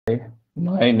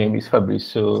My name is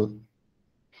Fabrizio.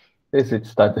 Is it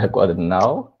start recording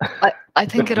now? I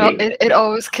think it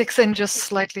always kicks in just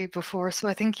slightly before, so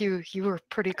I think you were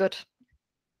pretty good.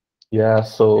 Yeah,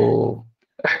 so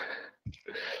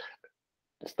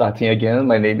starting again,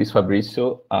 my name is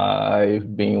Fabrizio.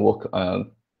 I've been working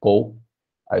on Pulp,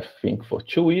 I think, for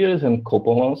 2 years and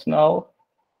couple months now.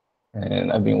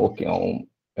 And I've been working on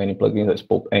many plugins as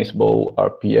Pulp Ansible,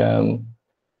 RPM,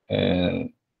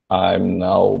 and I'm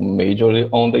now majorly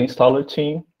on the installer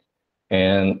team.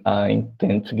 And I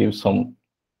intend to give some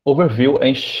overview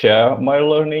and share my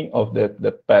learning of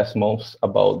the past months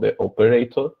about the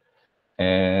operator.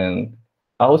 And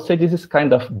I would say this is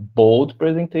kind of bold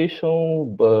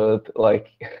presentation, but like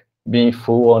being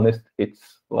full honest,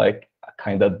 it's like a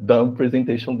kind of dumb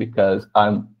presentation because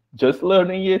I'm just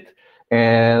learning it.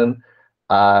 And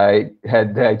I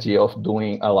had the idea of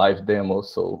doing a live demo.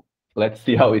 So let's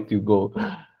see how it will go.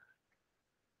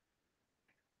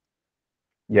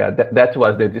 Yeah, that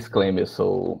was the disclaimer.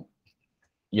 So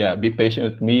yeah, be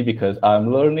patient with me because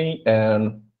I'm learning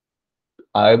and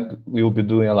I will be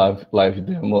doing a live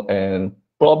demo and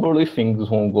probably things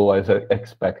won't go as I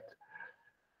expect.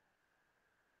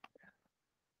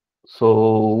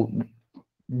 So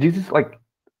this is like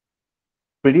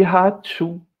pretty hard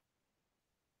to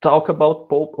talk about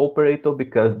Pulp operator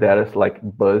because there is like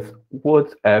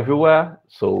buzzwords everywhere.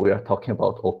 So we are talking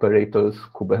about operators,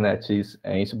 Kubernetes,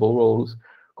 Ansible roles,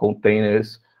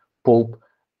 containers, Pulp,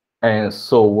 and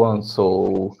so on.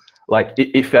 So like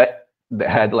if I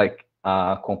had like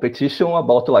a competition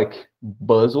about like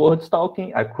buzzwords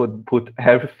talking, I could put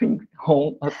everything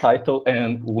on a title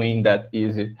and win that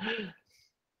easy.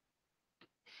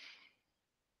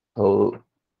 So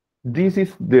this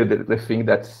is the thing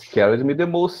that scares me the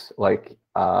most. Like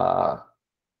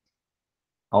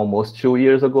almost 2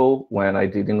 years ago when I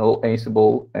didn't know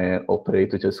Ansible and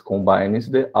operator just combines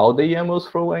all the YAMLs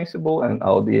from Ansible and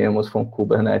all the YAMLs from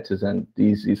Kubernetes, and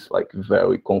this is like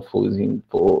very confusing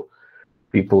for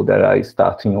people that are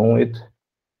starting on it.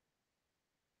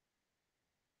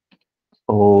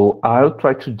 So I'll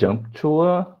try to jump to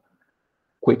a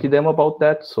quick demo about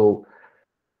that. So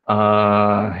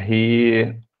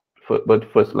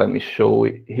but first let me show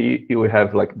it. Here we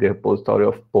have like the repository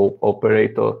of Pulp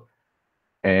operator,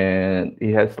 and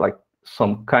it has like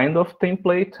some kind of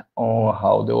template on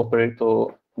how the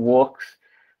operator works,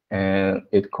 and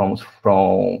it comes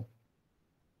from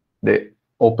the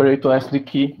operator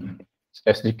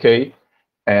SDK,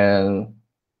 and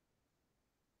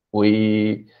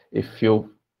if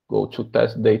you go to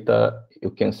test data, you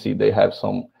can see they have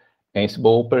some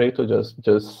Ansible operator,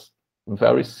 just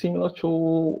very similar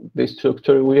to the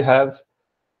structure we have.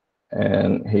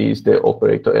 And here's the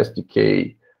operator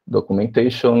SDK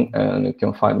documentation, and you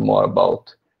can find more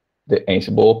about the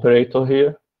Ansible operator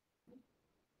here.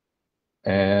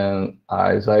 And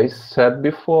as I said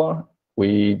before,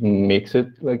 we mix it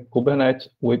like Kubernetes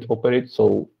with operator,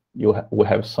 so we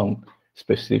have some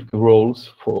specific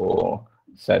roles for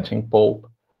setting Pulp,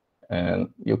 and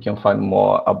you can find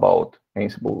more about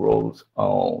Ansible roles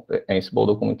on the Ansible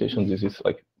documentation. This is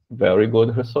like very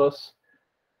good resource,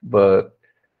 but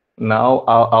now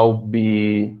I'll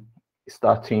be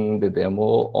starting the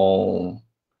demo on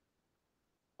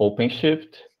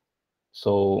Openshift.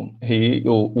 So here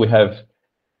we have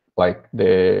like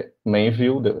the main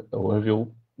view, the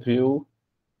overview view,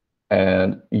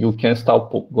 and you can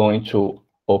start going to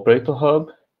Operator Hub.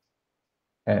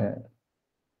 And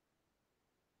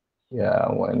yeah,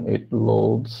 when it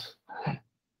loads,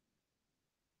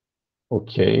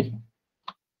 okay,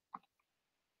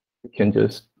 you can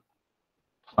just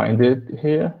find it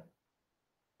here.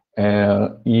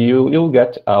 And you'll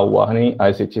get a warning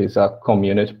as it is a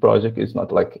community project. It's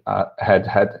not like a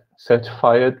had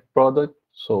certified product.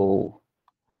 So,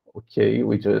 okay,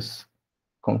 we just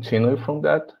continue from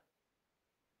that.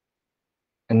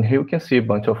 And here you can see a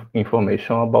bunch of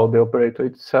information about the operator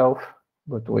itself,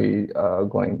 but we are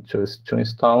going just to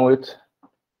install it.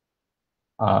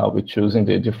 We're choosing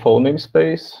the default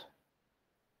namespace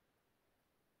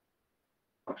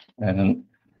and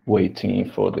waiting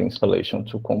for the installation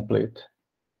to complete.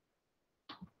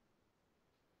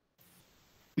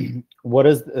 What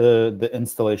is the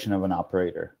installation of an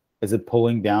operator? Is it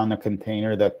pulling down a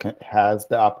container that has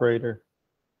the operator?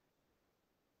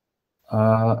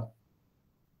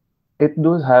 It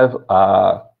does have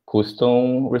a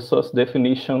custom resource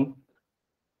definition,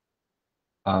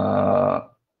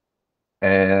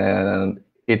 and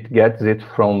it gets it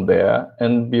from there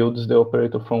and builds the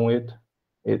operator from it.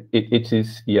 It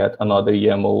is yet another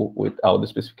YAML with all the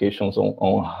specifications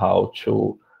on how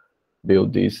to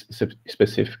build this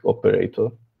specific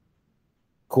operator.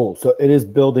 Cool. So it is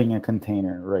building a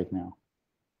container right now.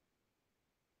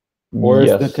 Or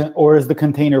Yes. is the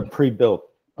container pre-built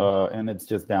and it's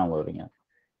just downloading it?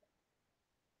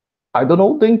 I don't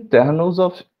know the internals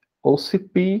of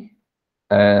OCP,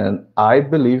 and I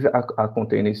believe a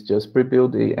container is just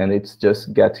pre-built and it's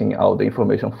just getting all the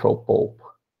information from Pulp.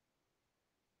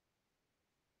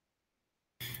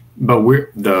 But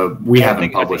we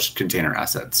haven't published container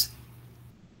assets.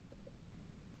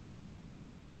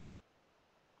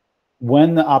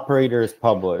 When the operator is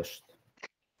published,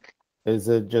 is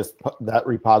it just that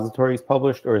repository is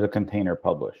published, or is a container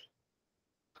published?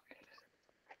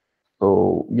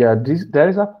 So yeah, there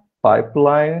is a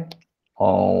pipeline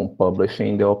on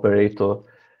publishing the operator,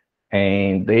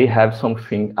 and they have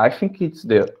something. I think it's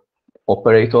the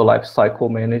operator lifecycle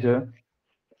manager,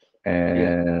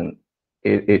 and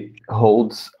it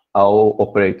holds all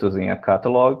operators in a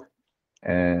catalog.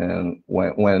 And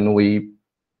when we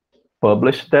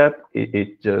publish that,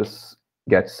 it just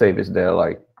gets saved there.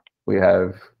 Like we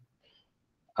have,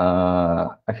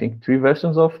 I think 3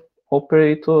 versions of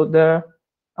operator there.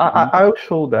 I'll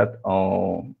show that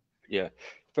on. Yeah,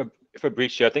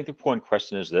 Fabrizio, I think the important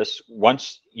question is this: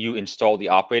 once you install the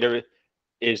operator,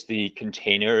 is the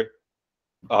container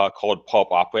called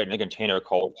Pulp operator and the container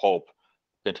called Pulp?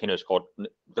 Container is called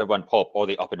they run Pulp, or are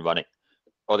they up and running?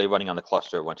 Or are they running on the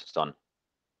cluster once it's done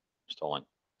installing?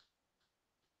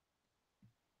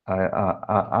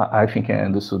 I think I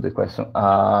understood the question.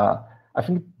 I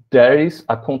think there is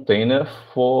a container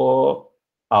for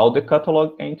all the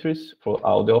catalog entries for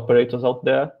all the operators out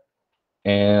there.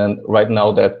 And right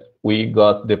now that we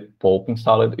got the Pulp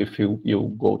installed, if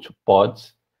you go to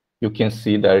pods, you can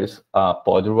see there is a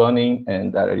pod running,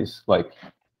 and there is like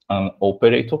an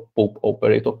operator, Pulp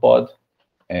operator pod.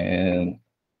 And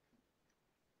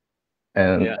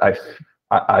yeah.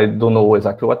 I don't know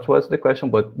exactly what was the question,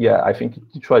 but yeah, I think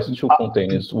it tries 2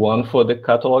 containers, one for the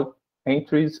catalog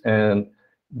entries and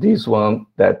this one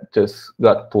that just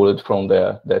got pulled from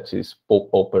there that is Pulp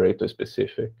operator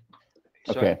specific.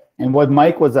 Okay, and what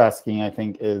Mike was asking, I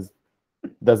think, is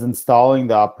does installing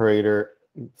the operator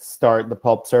start the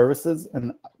Pulp services?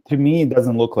 And to me, it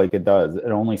doesn't look like it does.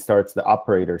 It only starts the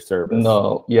operator service.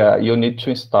 No, yeah, you need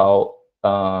to install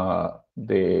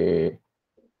the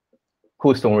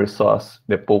custom resource,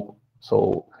 the Pulp.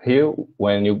 So here,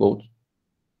 when you go,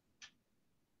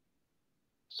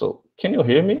 so can you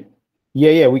hear me?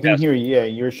 Yeah, we can hear you. Yeah,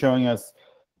 you're showing us.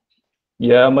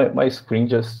 Yeah, my screen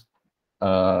just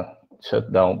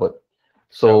shut down, but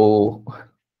so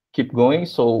keep going.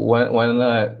 So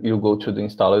when you go to the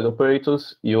installed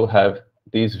operators, you have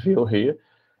this view here,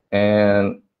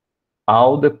 and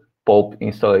all the Pulp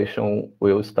installation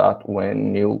will start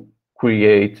when you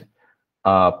create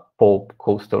a Pulp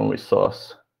custom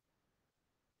resource.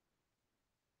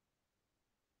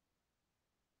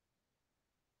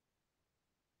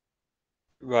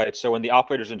 Right. So when the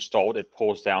operator is installed, it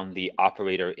pulls down the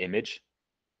operator image,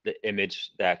 the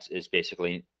image that is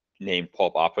basically named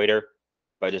Pulp operator,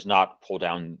 but it does not pull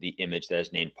down the image that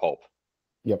is named Pulp.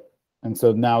 Yep. And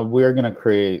so now we're going to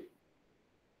create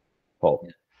Pulp.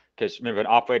 Because remember, an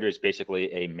operator is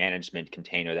basically a management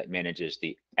container that manages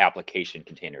the application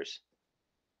containers.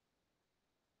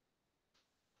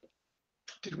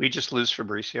 Did we just lose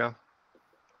Fabrizio?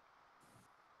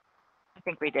 I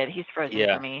think we did. He's frozen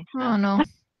for me. Oh no.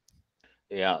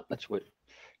 Yeah, that's what.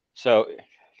 So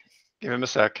give him a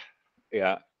sec.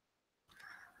 Yeah.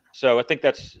 So I think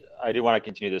that's. I do want to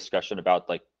continue the discussion about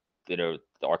the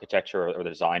architecture or the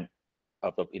design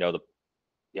of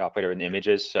the operator and the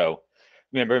images. So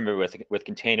remember with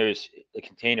containers, the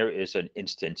container is an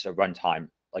instance, a runtime,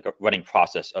 like a running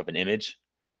process of an image.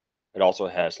 It also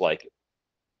has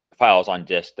files on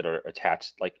disk that are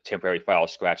attached, like temporary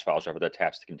files, scratch files, whatever, that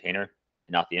attach to the container,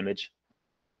 not the image.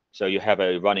 So you have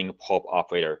a running Pulp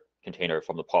operator container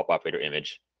from the Pulp operator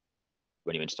image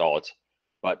when you install it,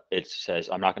 but it says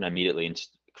I'm not going to immediately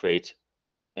create,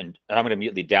 and I'm going to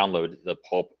immediately download the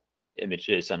Pulp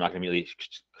images. I'm not going to immediately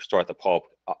start the Pulp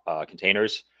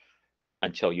containers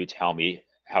until you tell me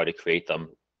how to create them.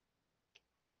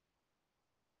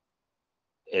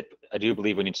 I do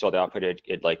believe when you install the operator,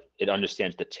 it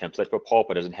understands the template for Pulp,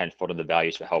 but doesn't hand forward the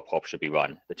values for how Pulp should be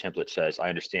run. The template says, I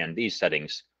understand these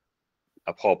settings.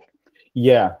 A Pulp.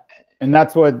 Yeah, and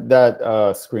that's what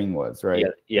that screen was, right?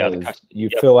 Yeah. You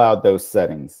fill out those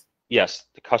settings. Yes,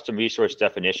 the custom resource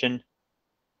definition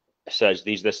says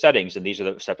these are the settings and these are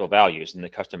the acceptable values, and the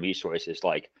custom resource is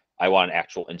like, I want an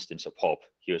actual instance of Pulp.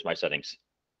 Here's my settings.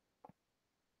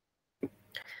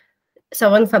 So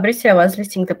when Fabrizio was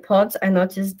listing the pods, I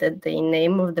noticed that the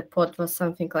name of the pod was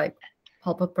something like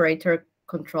Pulp operator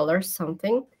controller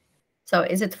something. So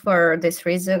is it for this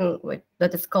reason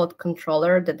that it's called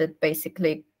controller, that it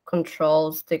basically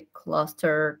controls the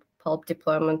cluster Pulp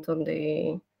deployment on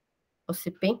the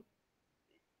OCP?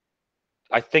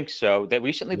 I think so. They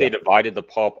recently they divided the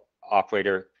Pulp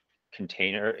operator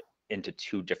container into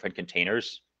 2 different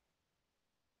containers.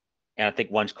 And I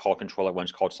think one's called controller,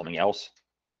 one's called something else.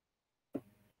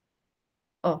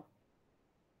 Oh.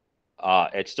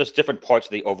 It's just different parts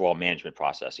of the overall management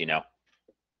process, you know.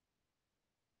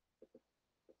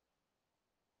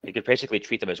 You could basically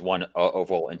treat them as one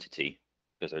overall entity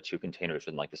because they're 2 containers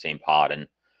in like the same pod and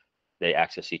they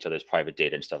access each other's private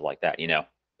data and stuff like that, you know.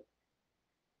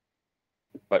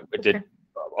 But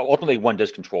ultimately one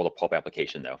does control the Pulp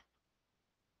application though,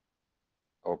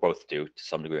 or both do to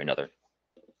some degree or another.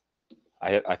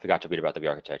 I forgot to read about the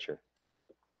architecture.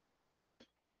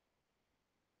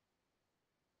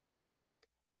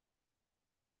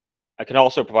 I can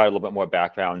also provide a little bit more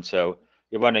background. So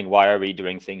you're wondering, why are we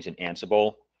doing things in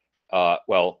Ansible?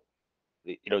 Well,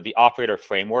 the operator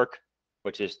framework,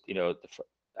 which is the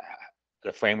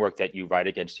framework that you write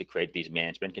against to create these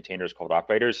management containers called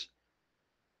operators.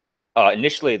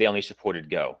 Initially, they only supported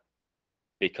Go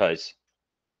because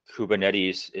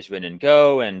Kubernetes is written in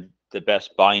Go, and the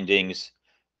best bindings,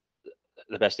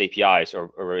 the best APIs are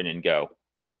written in Go.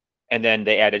 And then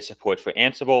they added support for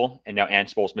Ansible, and now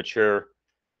Ansible's mature.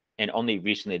 And only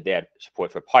recently they had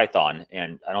support for Python,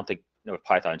 and I don't think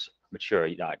Python's mature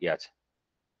not yet.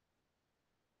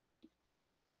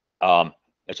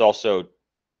 It's also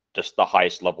just the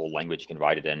highest level language you can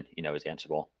write it in, is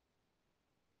Ansible.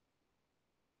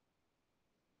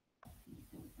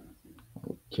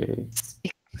 Okay.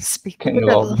 Speaking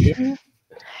of,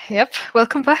 yep,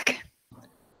 welcome back.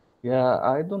 Yeah,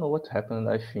 I don't know what happened.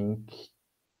 I think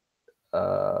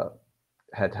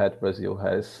Red Hat Brazil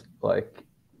has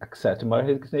accepted my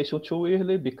resignation too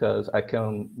early because I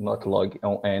cannot log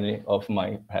on any of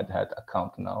my Red Hat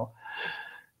account now.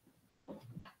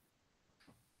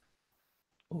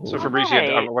 So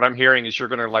Fabrizio, what I'm hearing is you're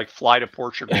going to fly to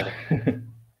Portugal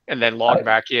and then log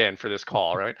back in for this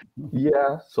call, right?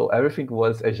 Yeah, so everything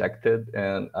was ejected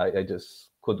and I just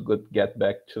could get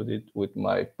back to it with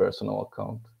my personal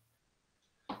account.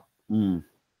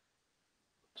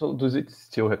 So does it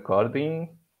still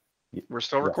recording? We're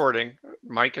still recording.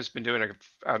 Mike has been doing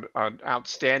an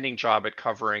outstanding job at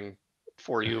covering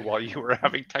for you while you were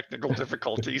having technical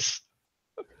difficulties.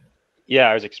 Yeah,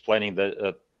 I was explaining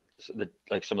some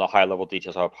of the high level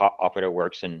details how operator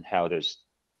works and how there's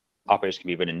operators can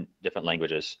be written in different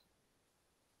languages.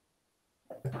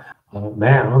 May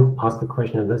I ask a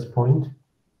question at this point?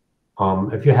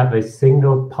 If you have a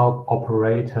single Pulp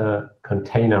operator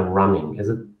container running, is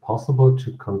it possible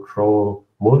to control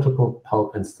multiple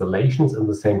Pulp installations in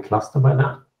the same cluster by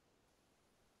that?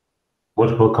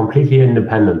 Multiple completely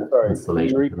independent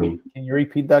installations. Can you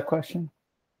repeat that question?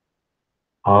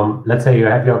 Let's say you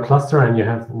have your cluster and you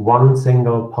have one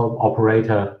single Pulp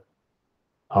operator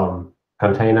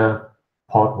container,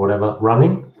 pod, whatever,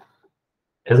 running.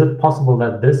 Is it possible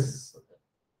that this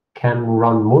can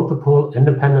run multiple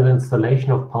independent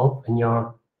installation of Pulp in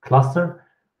your cluster?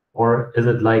 Or is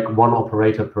it like one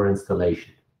operator per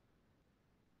installation?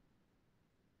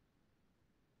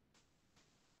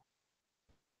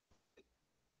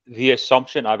 The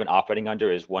assumption I've been operating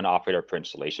under is one operator per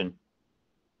installation.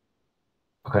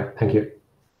 Okay, thank you.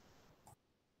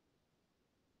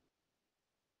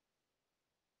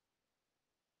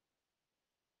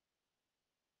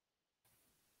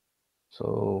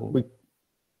 So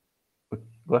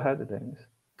go ahead, Dennis.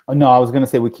 Oh no, I was going to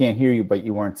say we can't hear you, but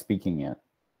you weren't speaking yet.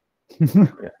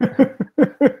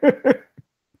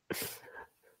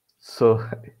 So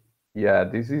yeah,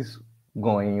 this is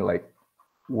going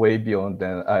way beyond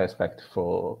than I expect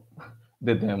for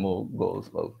the demo goals.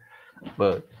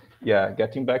 But yeah,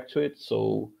 getting back to it.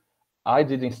 So I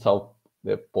did install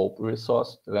the Pulp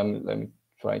resource. Let me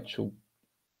try to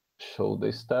show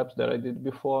the steps that I did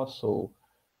before. So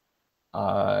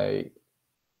I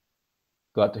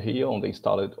got here on the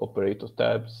installed operator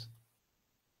tabs,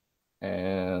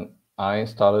 and I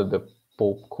installed the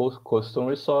Pulp custom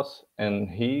resource, and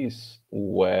here's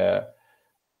where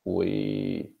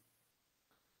we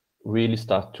really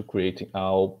start to creating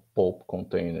our Pulp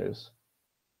containers.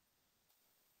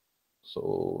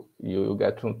 So you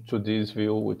get to this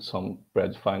view with some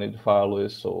predefined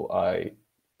files. So I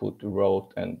put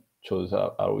route and chose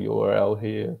our URL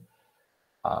here.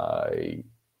 I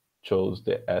chose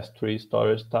the S3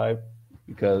 storage type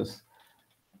because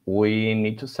we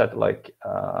need to set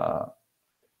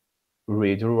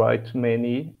read write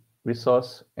many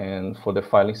resource, and for the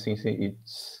file instance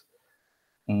it's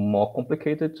more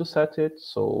complicated to set it.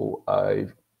 So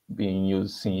I've been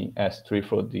using S3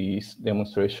 for this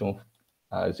demonstration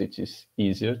as it is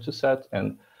easier to set.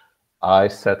 And I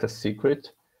set a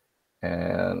secret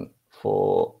and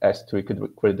for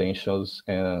S3 credentials,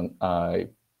 and I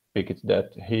picked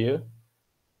that here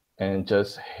and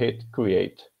just hit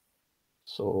create.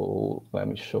 So let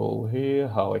me show here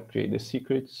how I create the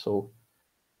secret. So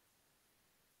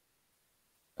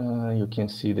you can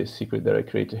see the secret that I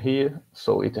created here.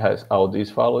 So it has all these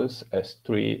values,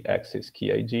 S3, access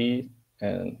key ID,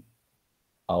 and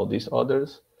all these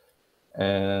others.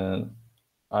 And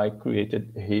I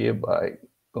created here by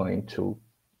going to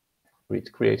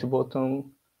create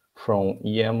button from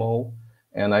YAML.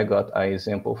 And I got an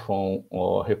example from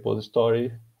our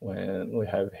repository when we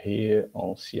have here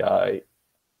on CI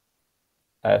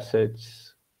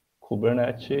assets,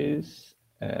 Kubernetes,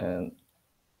 and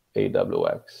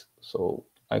AWX. So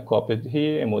I copied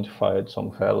here and modified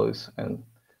some values and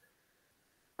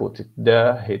put it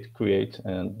there, hit create,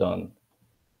 and done.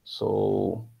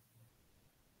 So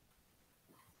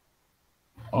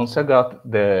once I got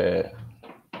the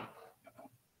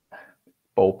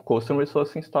Pulp custom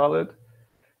resource installed,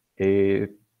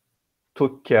 it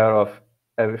took care of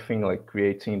everything like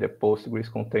creating the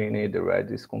Postgres container, the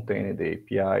Redis container, the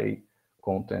API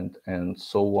content, and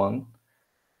so on.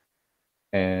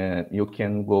 And you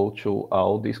can go to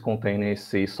all these containers,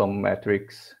 see some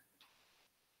metrics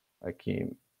like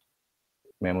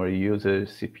memory usage,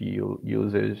 CPU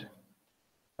usage.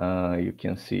 You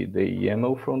can see the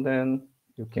YAML from them.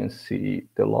 You can see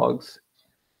the logs.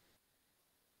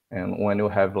 And when you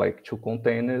have like 2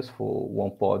 containers for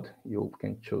one pod, you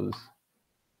can choose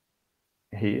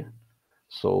here.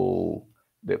 So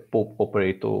the Pulp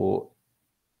operator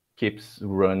keeps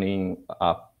running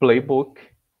a playbook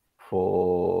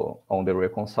on the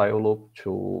reconcile loop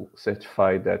to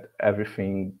certify that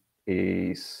everything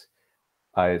is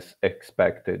as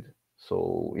expected.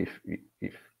 So if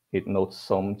it notes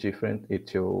some different,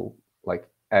 it will like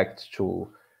act to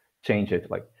change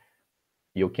it. Like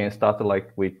you can start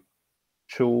like with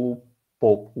 2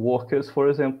 Pulp workers, for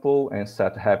example, and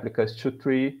set replicas to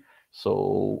 3.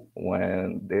 So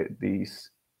when this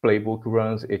playbook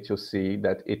runs, it will see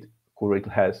that it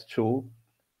currently has 2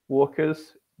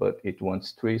 workers, but it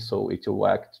wants 3, so it will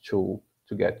act to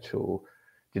get to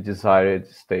the desired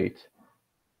state.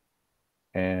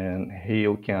 And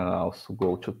here you can also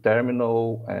go to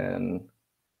terminal and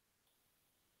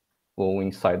go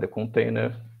inside the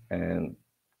container and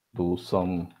do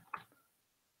some.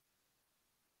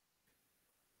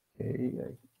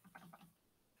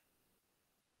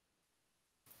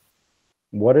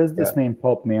 What is this name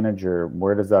Pulp Manager?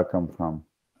 Where does that come from?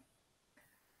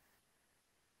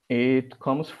 It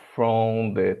comes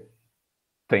from the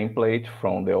template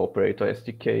from the operator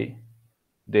SDK.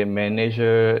 The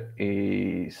manager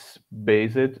is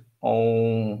based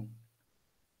on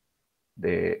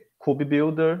the Kube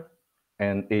builder,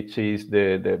 and it is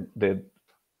the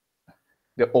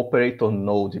operator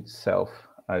node itself,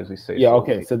 as we say. Yeah. So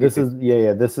okay. So this is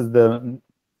this is the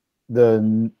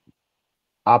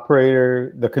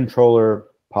operator, the controller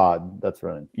pod that's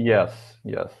running. Yes.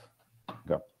 Yes.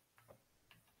 Go.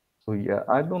 So yeah,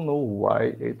 I don't know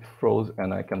why it froze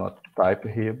and I cannot type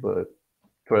here, but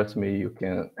trust me, you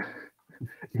can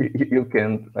you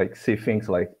can like see things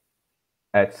like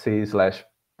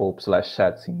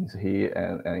 @c/pulp/settings here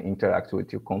and interact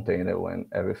with your container when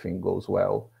everything goes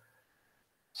well.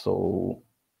 So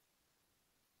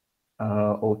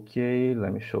okay,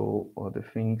 let me show other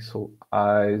things. So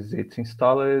as it's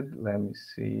installed, let me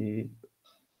see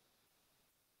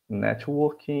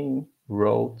networking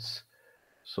routes.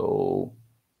 So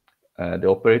the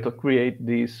operator create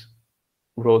this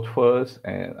route first,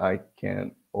 and I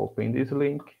can open this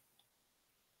link.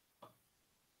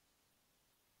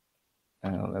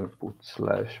 And let me put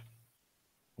slash.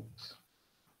 Oops.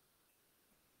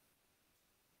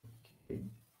 Okay.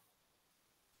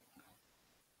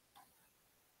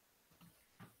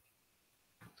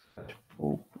 Slash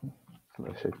open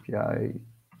slash API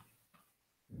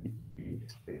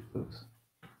status.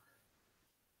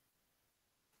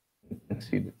 You can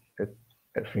see that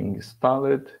everything is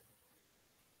installed.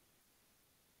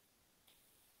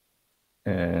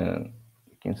 And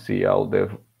you can see all the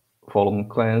volume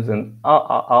clans and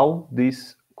all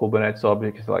these Kubernetes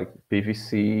objects like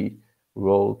PVC,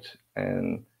 route,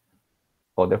 and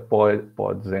other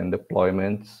pods and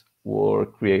deployments were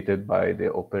created by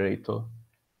the operator.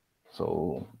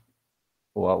 So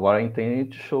what I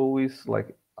intended to show is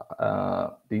like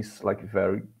this like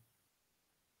very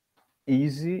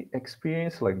easy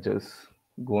experience, like just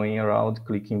going around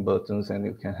clicking buttons and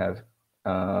you can have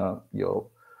your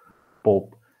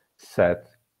Pulp set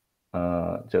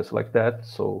just like that.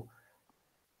 So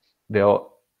there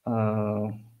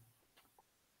are,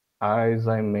 as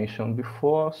I mentioned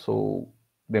before, so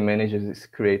the manager is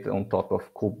created on top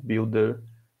of Kube Builder,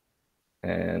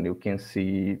 and you can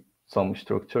see some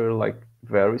structure like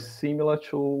very similar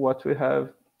to what we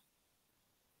have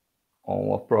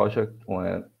on a project.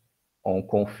 When on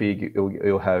config,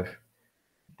 you have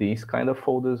these kind of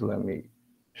folders. Let me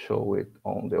show it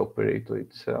on the operator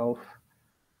itself.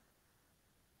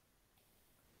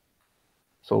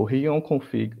 So here on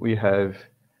config, we have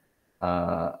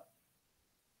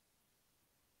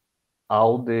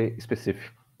all the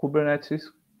specific Kubernetes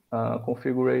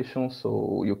configuration.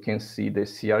 So you can see the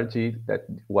CRD, that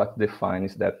what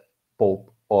defines that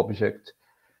Pulp object.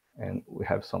 And we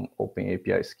have some open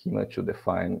API schema to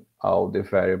define all the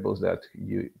variables that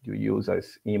you use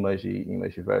as image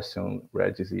version,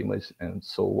 Redis image, and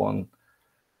so on.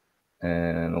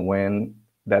 And when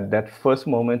that first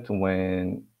moment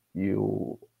when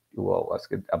you will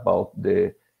ask it about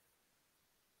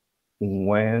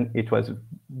when it was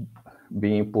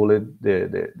being pulled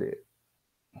the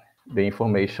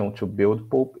information to build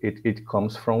Pulp, it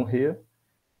comes from here.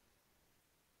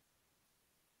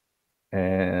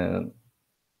 And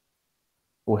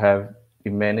we have the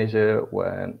manager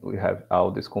when we have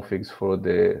all these configs for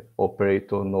the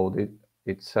operator node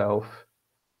itself.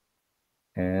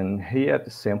 And here at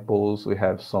the samples, we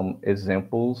have some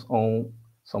examples on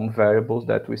some variables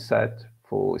that we set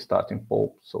for starting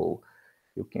Pulp. So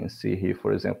you can see here,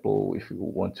 for example, if you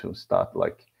want to start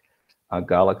like a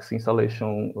Galaxy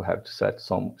installation, we have to set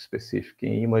some specific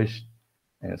image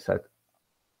and set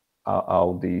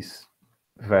all these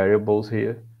variables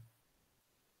here.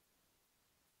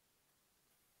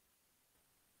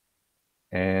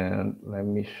 And let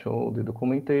me show the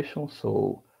documentation.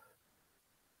 So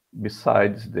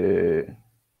besides let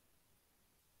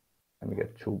me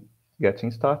get to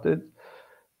getting started.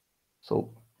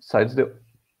 So besides the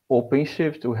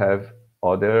Openshift, we have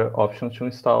other options to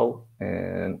install,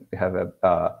 and we have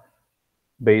a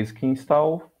basic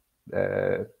install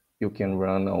that you can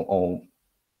run on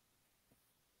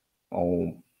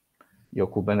your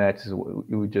Kubernetes.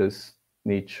 You just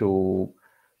need to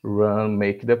run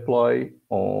make deploy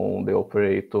on the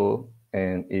operator,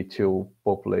 and it will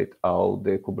populate all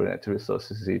the Kubernetes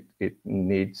resources it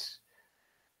needs.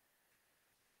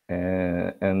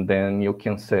 And then you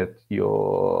can set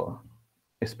your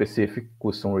specific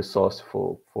custom resource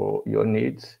for your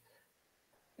needs.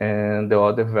 And the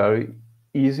other very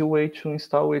easy way to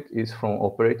install it is from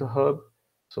Operator Hub.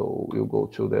 So you go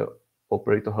to the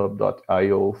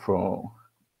operatorhub.io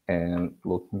and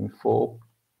looking for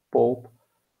Pulp.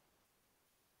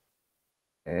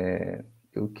 And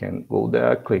you can go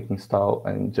there, click install,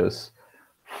 and just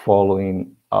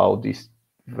following all these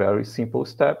very simple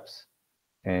steps,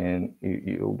 and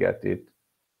you'll get it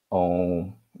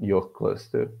on your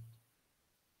cluster.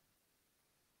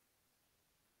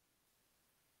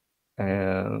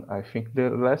 And I think the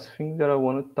last thing that I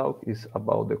want to talk is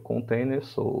about the containers.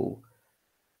 So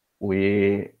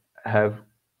we have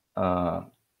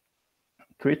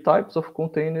 3 types of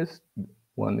containers.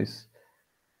 One is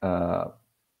the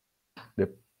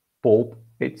Pulp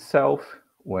itself,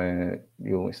 when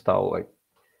you install like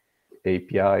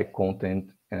API,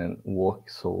 content, and work.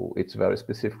 So it's very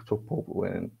specific to Pulp.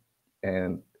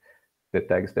 And the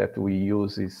tags that we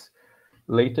use is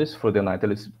latest for the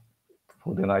nightly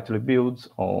builds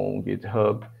on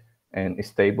GitHub, and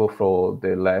stable for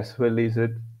the last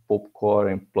released Pulp core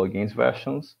and plugins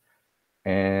versions.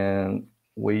 And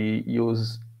we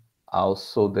use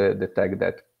also the tag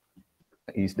that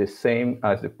is the same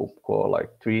as the Pulp core,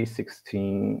 like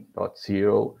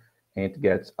 3.16.0, and it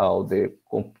gets all the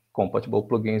compatible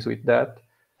plugins with that.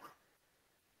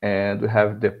 And we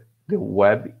have the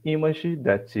web image,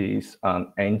 that is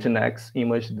an Nginx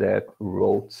image that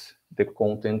routes the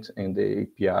content and the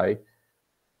API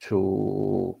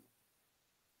to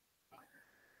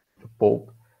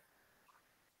Pulp.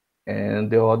 And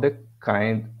the other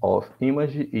kind of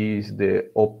image is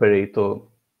the operator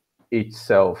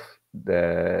itself,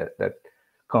 that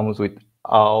comes with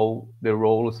all the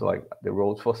roles, like the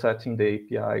roles for setting the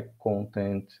API,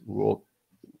 content,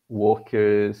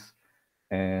 workers,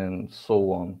 and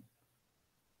so on.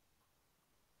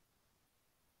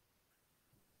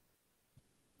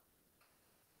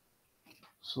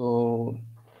 So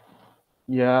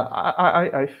yeah,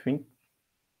 I think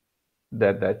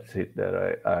that's it that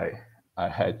I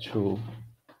had to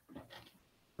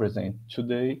present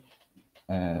today.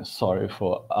 Sorry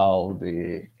for all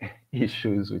the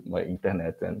issues with my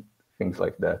internet and things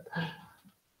like that.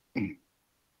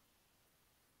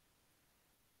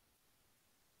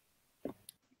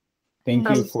 Thank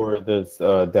you for this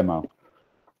demo.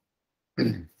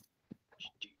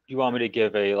 You want me to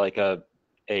give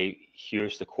a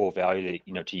here's the core value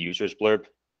that, to users blurb?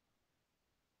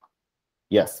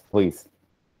 Yes, please.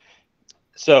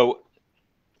 So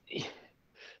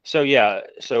yeah,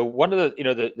 so one of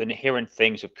the inherent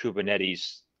things of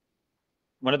Kubernetes,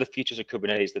 one of the features of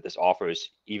Kubernetes that this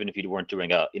offers, even if you weren't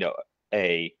doing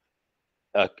an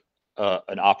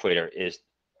operator, is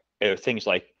things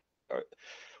like,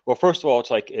 well, first of all,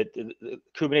 it's like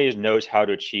Kubernetes knows how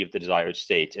to achieve the desired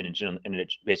state, and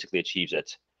it basically achieves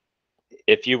it.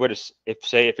 If you were to,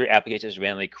 if your applications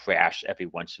randomly crash every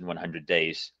once in 100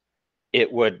 days,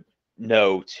 it would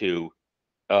know to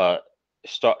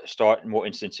start more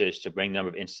instances to bring the number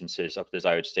of instances up the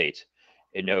desired state.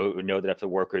 It would know that if the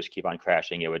workers keep on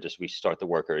crashing, it would just restart the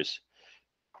workers.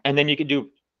 And then you could do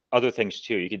other things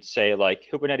too. You could say like,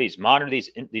 Kubernetes, monitor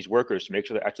these workers to make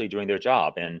sure they're actually doing their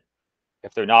job, and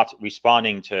if they're not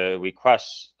responding to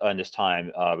requests in this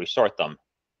time, restart them.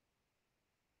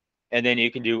 And then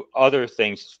you can do other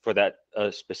things for that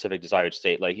specific desired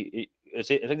state. Like I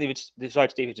think it's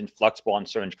desired state is flexible on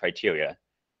certain criteria,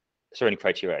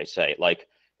 I say. Like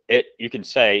you can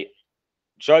say,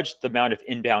 judge the amount of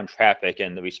inbound traffic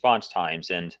and the response times.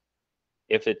 And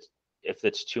if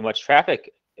it's too much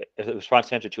traffic, if the response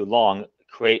times are too long,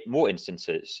 create more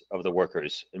instances of the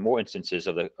workers and more instances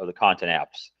of the content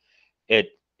apps. It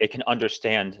can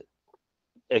understand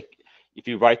it. If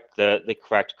you write the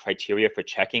correct criteria for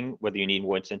checking whether you need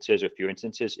more instances or fewer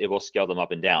instances, it will scale them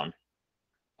up and down,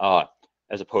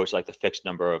 as opposed to like the fixed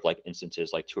number of like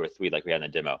instances, like 2 or 3, like we had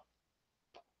in the demo.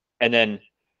 And then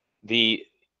the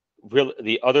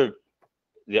other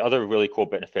really cool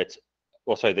benefits.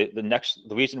 Well, sorry, the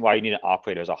reason why you need an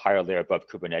operator as a higher layer above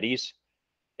Kubernetes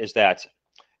is that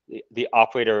the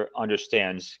operator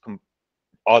understands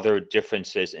other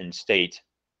differences in state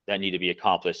that need to be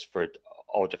accomplished for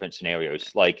all different scenarios.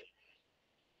 Like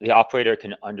the operator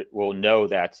will know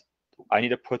that I need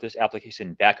to put this application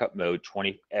in backup mode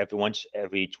once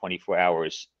every 24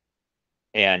 hours,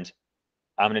 and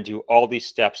I'm going to do all these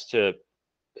steps to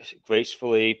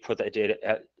gracefully put that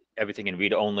data, everything in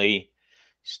read only,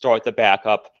 start the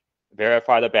backup,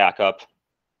 verify the backup,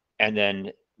 and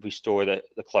then restore the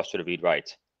cluster to read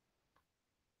write.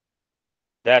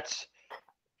 That's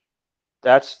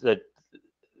the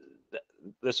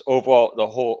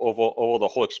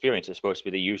whole experience is supposed to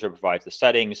be the user provides the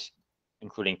settings,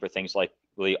 including for things like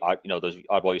really those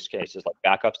oddball use cases like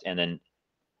backups, and then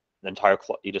the entire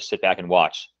you just sit back and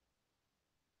watch.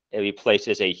 It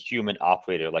replaces a human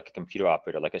operator, like a computer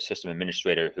operator, like a system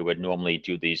administrator who would normally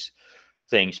do these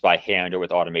things by hand or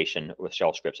with automation, with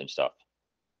shell scripts and stuff.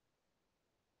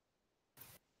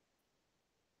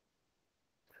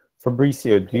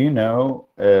 Fabricio, do you know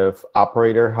if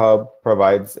Operator Hub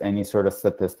provides any sort of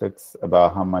statistics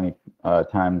about how many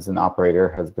times an operator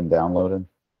has been downloaded?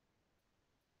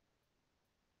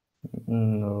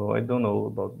 No, I don't know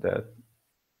about that.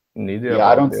 Neither. Yeah,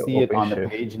 I don't see it on the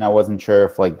page, and I wasn't sure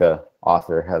if like the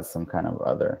author has some kind of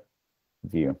other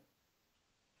view.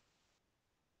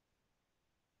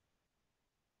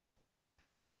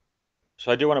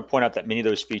 So I do want to point out that many of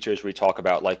those features we talk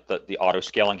about, like the auto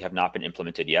scaling, have not been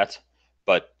implemented yet,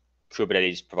 but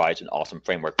Kubernetes provides an awesome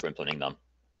framework for implementing them.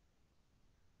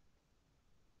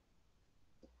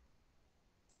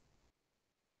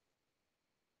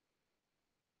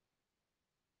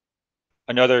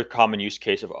 Another common use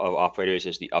case of operators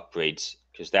is the upgrades,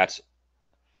 because that's,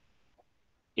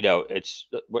 it's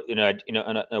a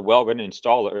well-written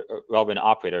installer, or well-written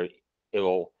operator, it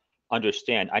will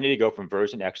understand I need to go from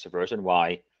version X to version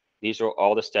Y. These are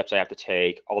all the steps I have to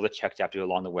take, all the checks I have to do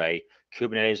along the way.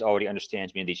 Kubernetes already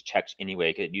understands me in these checks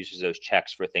anyway, because it uses those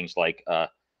checks for things like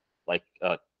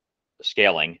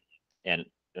scaling and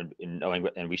knowing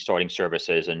and restarting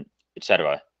services and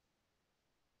etc.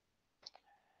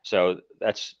 So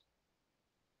there's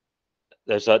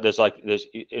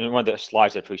in one of the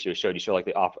slides that Felicio showed, you showed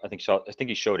like I think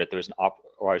you showed it. There's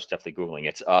or I was definitely Googling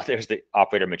it. There's the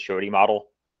operator maturity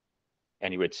model,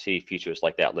 and you would see features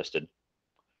like that listed.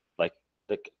 Like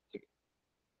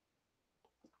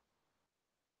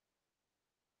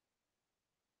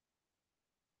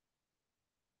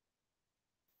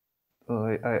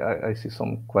I see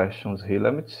some questions here.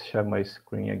 Let me share my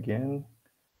screen again.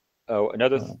 Oh,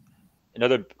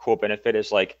 another cool benefit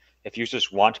is like if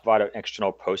users want to provide an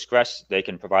external Postgres, they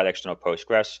can provide external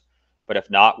Postgres. But if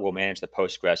not, we'll manage the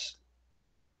Postgres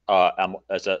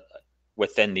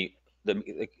within the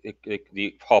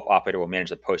Pulp operator will manage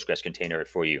the Postgres container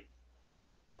for you.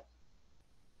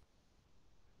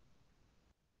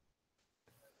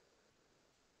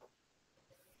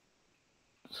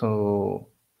 So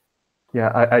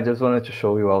yeah, I just wanted to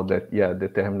show you all that, yeah, the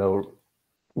terminal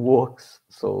works.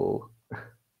 So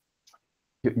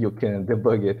you can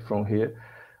debug it from here.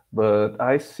 But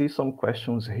I see some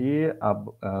questions here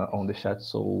on the chat.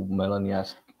 So Melanie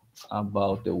asked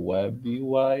about the web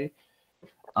UI.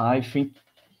 I think,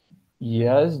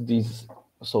 yes, this,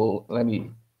 so let me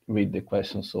read the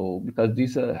question. So because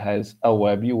this has a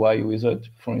web UI wizard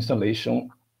for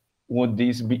installation, would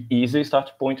this be easy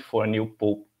start point for a new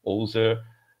Pulp user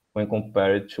when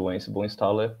compared to Ansible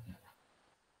installer?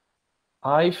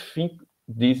 I think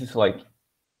this is like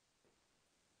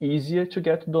easier to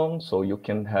get done, so you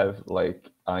can have like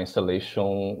an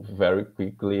installation very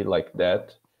quickly like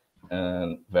that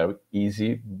and very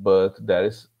easy, but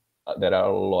there are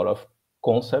a lot of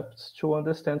concepts to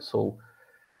understand. So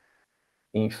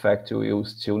in fact, you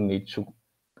still need to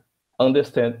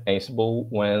understand Ansible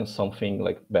when something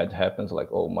like bad happens, like,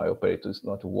 oh, my operator is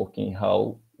not working,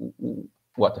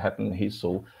 what happened here.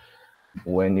 So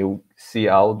when you see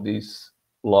all these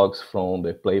logs from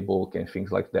the playbook and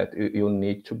things like that, you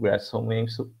need to grasp some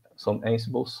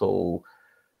Ansible. So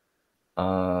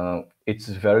it's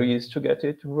very easy to get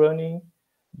it running,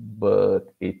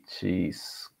 but it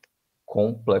is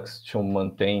complex to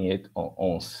maintain it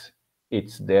once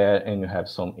it's there and you have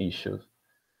some issues.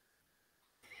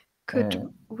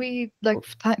 Could we, like,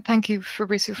 thank you,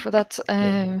 Fabrizio, for that.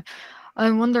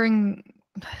 I'm wondering,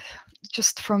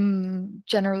 just from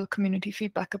general community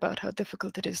feedback about how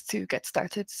difficult it is to get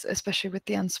started, especially with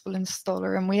the Ansible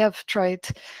installer. And we have tried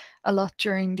a lot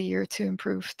during the year to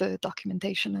improve the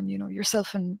documentation. And, you know,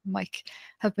 yourself and Mike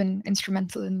have been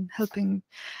instrumental in helping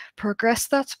progress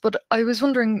that. But I was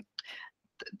wondering,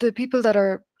 the people that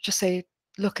are, just say,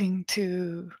 looking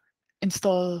to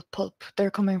install Pulp, they're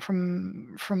coming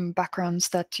from backgrounds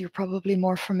that you're probably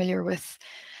more familiar with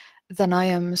than I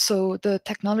am. So the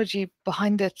technology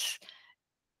behind it,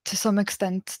 to some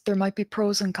extent, there might be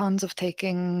pros and cons of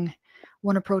taking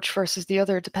one approach versus the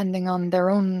other, depending on their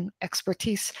own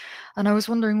expertise. And I was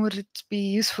wondering, would it be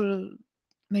useful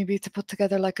maybe to put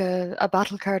together like a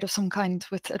battle card of some kind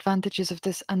with advantages of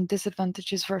this and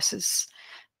disadvantages versus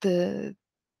the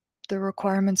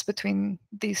requirements between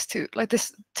these two? Like,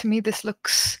 this, to me, this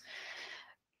looks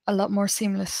a lot more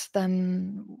seamless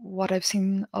than what I've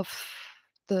seen of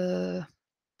the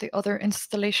other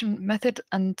installation method.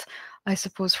 And I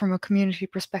suppose from a community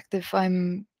perspective,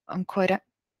 I'm quite,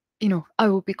 you know, I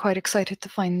will be quite excited to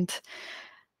find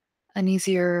an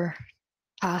easier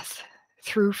path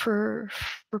through for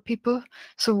people.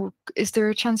 So is there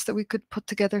a chance that we could put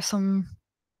together some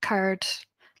card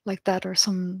like that, or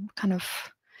some kind of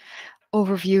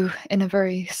overview in a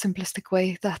very simplistic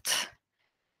way that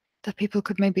people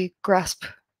could maybe grasp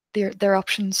their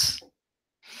options?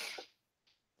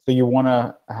 So you want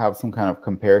to have some kind of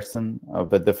comparison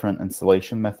of the different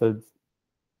installation methods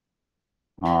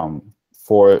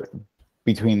for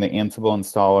between the Ansible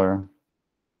installer,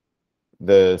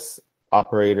 this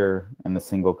operator, and the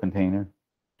single container?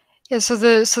 Yeah, so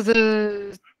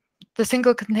the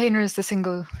single container is the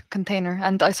single container,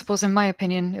 and I suppose, in my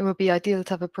opinion, it would be ideal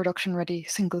to have a production-ready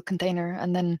single container,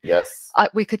 and then yes,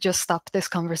 we could just stop this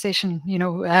conversation, you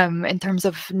know, in terms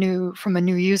of from a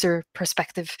new user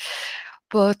perspective.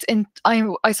 But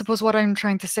I suppose what I'm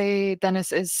trying to say,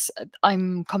 Dennis, is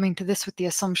I'm coming to this with the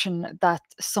assumption that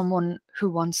someone who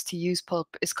wants to use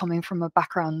Pulp is coming from a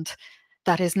background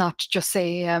that is not just,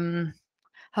 say,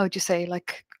 how would you say,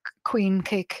 like queen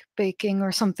cake baking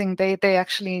or something. They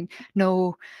actually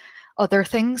know other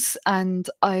things, and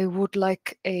I would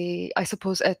like I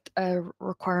suppose a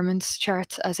requirements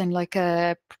chart, as in like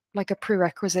a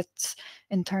prerequisite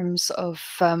in terms of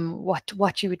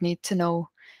what you would need to know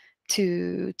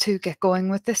to get going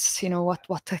with this, you know,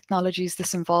 what technologies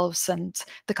this involves and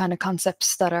the kind of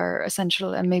concepts that are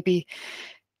essential. And maybe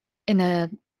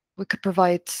we could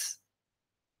provide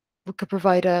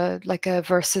a like a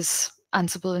versus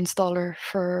Ansible installer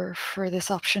for this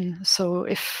option. So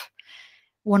if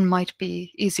one might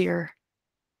be easier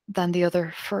than the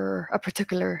other for a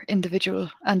particular individual,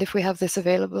 and if we have this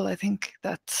available, I think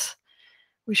that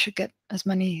we should get as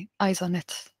many eyes on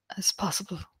it as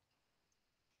possible.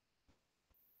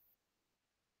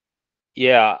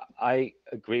 Yeah, I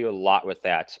agree a lot with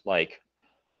that. Like,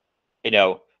 you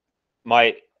know,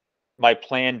 my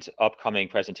planned upcoming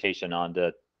presentation on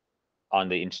the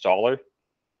installer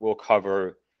will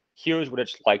cover, here's what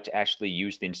it's like to actually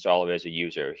use the installer as a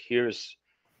user. Here's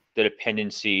the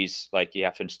dependencies, like you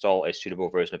have to install a suitable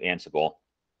version of Ansible,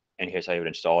 and here's how you would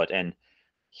install it. And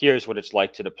here's what it's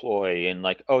like to deploy, and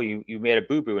like, oh, you made a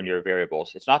boo-boo in your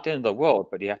variables. It's not the end of the world,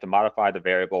 but you have to modify the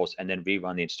variables and then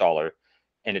rerun the installer,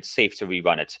 and it's safe to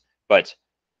rerun it. But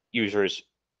users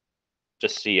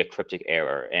just see a cryptic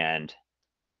error, and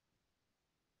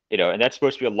and that's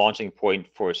supposed to be a launching point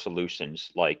for solutions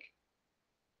like,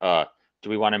 do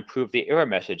we want to improve the error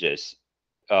messages,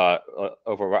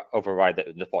 override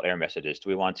the default error messages? Do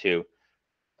we want to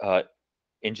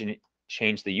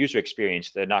change the user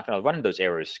experience? They're not going to run into those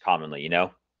errors commonly,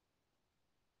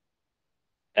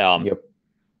 Yep.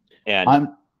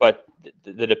 But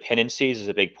the dependencies is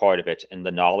a big part of it, and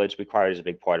the knowledge required is a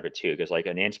big part of it too, because like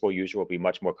an Ansible user will be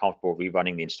much more comfortable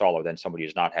rerunning the installer than somebody who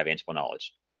does not have Ansible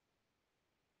knowledge.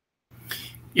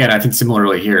 Yeah, and I think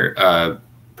similarly here,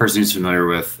 person who's familiar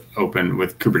with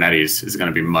Kubernetes is going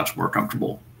to be much more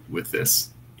comfortable with this,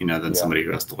 than somebody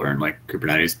who has to learn like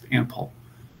Kubernetes and Pulp.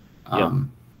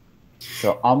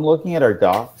 So I'm looking at our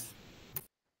docs,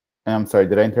 and I'm sorry,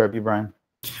 did I interrupt you, Brian?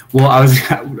 Well, I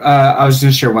was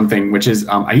going to share one thing, which is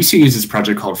I used to use this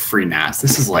project called FreeNAS.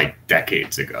 This is like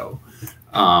decades ago,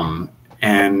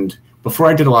 and before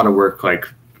I did a lot of work like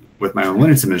with my own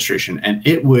Linux administration, and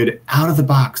it would out of the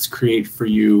box create for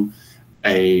you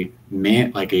a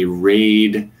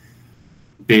RAID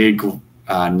big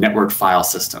network file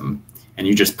system, and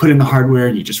you just put in the hardware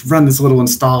and you just run this little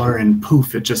installer, and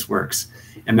poof, it just works,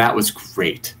 and that was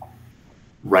great,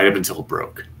 right up until it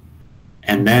broke,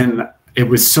 and then it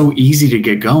was so easy to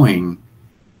get going,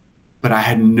 but I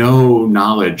had no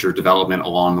knowledge or development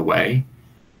along the way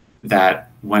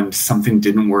that when something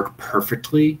didn't work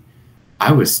perfectly,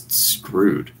 I was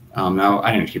screwed. Now,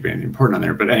 I didn't keep anything important on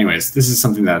there, but anyways, this is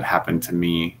something that happened to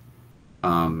me.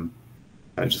 I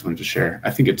just wanted to share.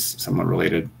 I think it's somewhat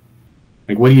related.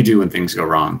 Like, what do you do when things go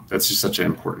wrong? That's just such an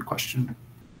important question.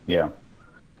 Yeah.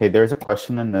 Okay, there's a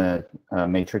question in the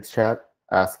Matrix chat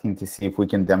asking to see if we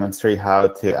can demonstrate how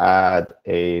to add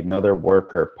another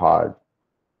worker pod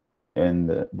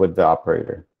with the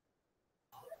operator.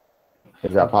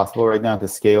 Is that possible right now to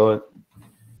scale it?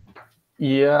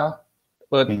 Yeah,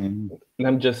 but let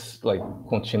me just like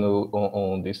continue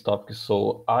on this topic.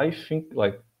 So I think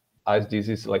like as this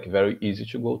is like very easy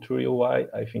to go through UI,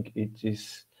 I think it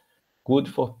is good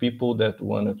for people that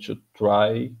wanted to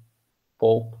try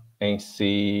Pulp and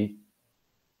see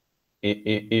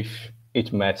if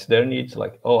it matches their needs.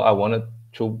 Like, oh, I wanted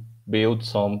to build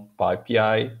some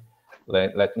API.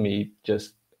 Let me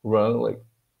just run like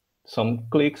some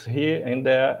clicks here and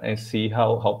there and see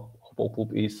how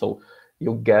Pulp is. So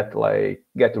you get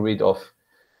rid of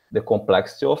the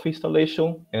complexity of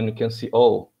installation, and you can see,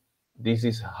 oh, this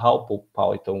is how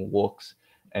Python works,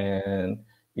 and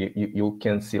you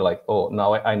can see like, oh,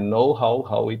 now I know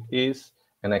how it is,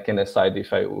 and I can decide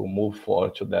if I will move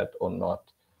forward to that or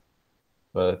not.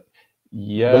 But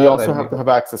yeah, but you also have to have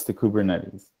access to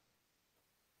Kubernetes.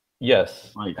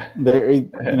 Yes. Like there,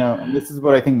 and this is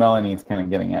what I think Melanie is kind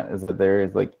of getting at, is that there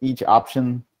is like each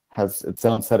option has its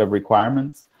own set of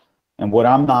requirements. And what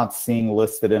I'm not seeing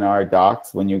listed in our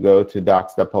docs, when you go to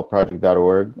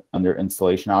docs.pulpproject.org under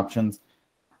installation options,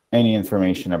 any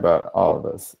information about all of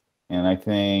this. And I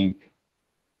think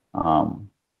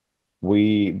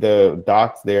the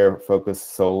docs there focus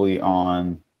solely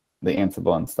on the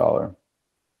Ansible installer.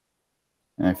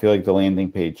 And I feel like the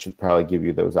landing page should probably give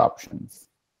you those options.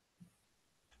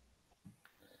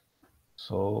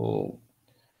 So,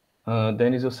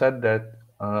 Dennis, you said that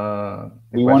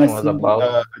we want to see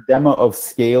a demo of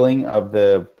scaling of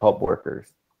the Pulp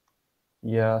workers.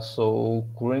 Yeah, so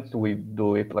currently we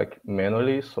do it like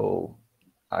manually. So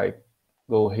I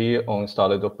go here on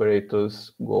installed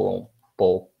operators, go on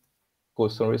Pulp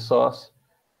custom resource,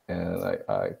 and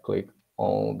I click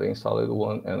on the installed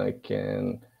one, and I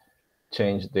can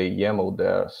change the YAML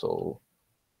there. So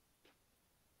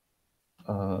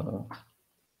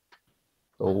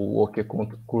worker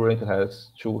current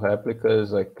has 2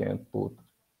 replicas. I can put,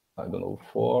 I don't know,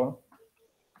 4,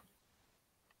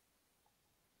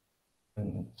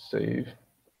 and save.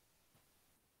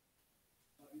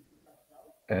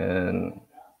 And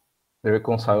the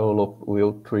reconcile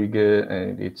will trigger,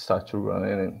 and it starts to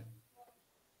run,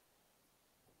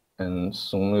 and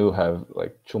soon we'll have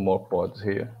like 2 more pods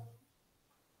here.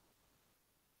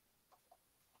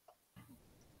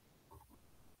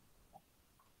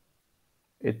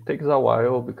 It takes a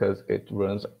while because it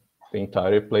runs the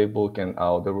entire playbook and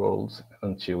all the roles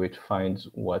until it finds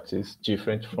what is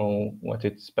different from what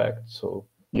it expects. So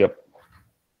yep,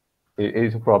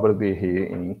 it will probably be here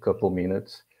in a couple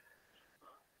minutes.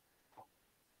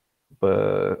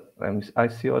 But I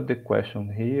see all the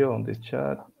question here on the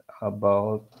chat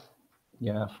about,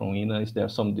 yeah, from Ina, is there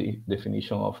some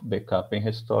definition of backup and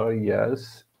restore?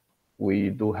 Yes,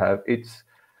 we do have. It's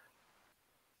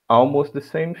almost the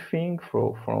same thing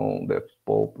from the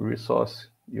Pulp resource.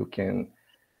 You can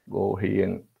go here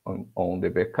and on the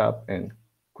backup and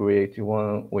create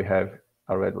one. We have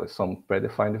already some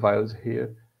predefined values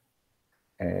here.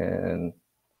 And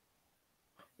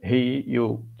here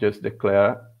you just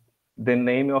declare the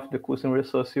name of the custom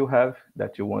resource you have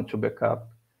that you want to backup.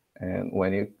 And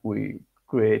when we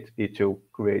create it, will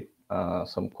create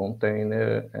some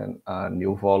container and a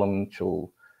new volume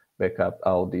to backup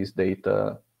all this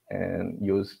data and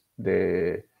use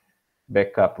the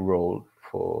backup role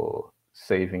for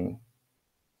saving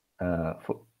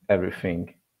for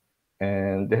everything.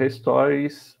 And the restore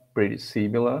is pretty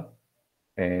similar,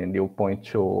 and you point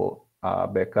to a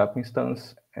backup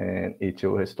instance, and it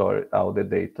will restore all the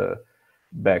data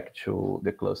back to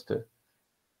the cluster.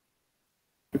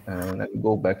 And let me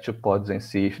go back to pods and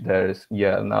see if there's,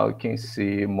 yeah, now you can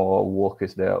see more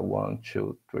workers there, 1,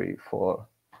 2, 3, 4.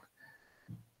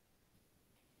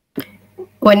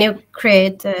 When you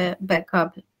create a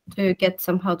backup, do you get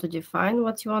somehow to define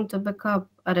what you want to backup?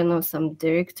 I don't know, some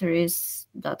directories,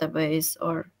 database,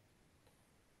 or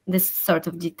this sort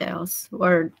of details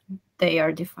where they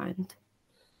are defined?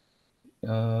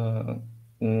 No,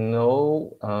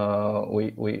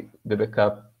 the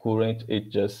backup current,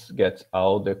 it just gets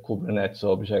all the Kubernetes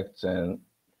objects and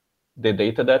the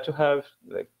data that you have,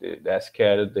 like the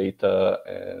SCAD data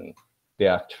and the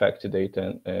artifact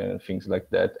data and things like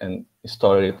that, and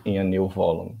store it in a new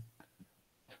volume.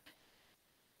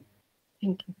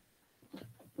 Thank you.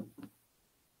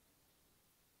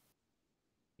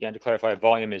 Yeah, and to clarify,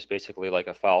 volume is basically like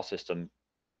a file system,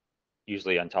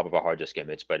 usually on top of a hard disk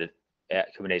image, but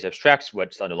Kubernetes abstracts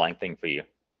what's the underlying thing for you.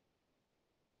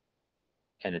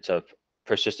 And it's a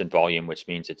persistent volume, which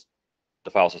means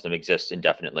the file system exists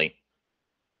indefinitely.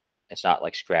 It's not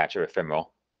like Scratch or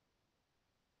ephemeral.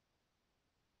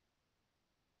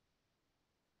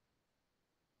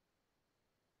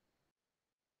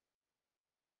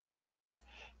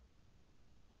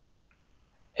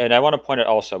 And I want to point out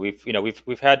also, we've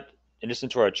had, in addition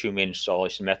to our two main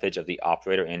installation methods of the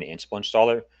operator and the Ansible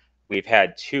installer, we've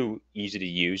had two easy to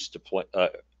use deploy,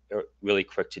 really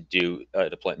quick to do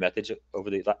deployment methods over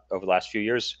the last few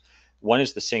years. One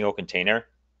is the single container,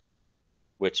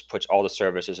 which puts all the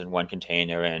services in one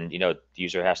container, and the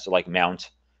user has to like mount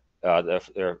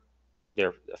their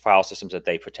file systems that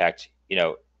they protect,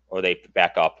 or they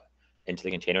back up into the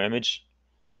container image.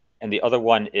 And the other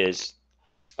one is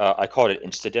I call it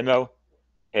InstaDemo.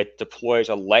 It deploys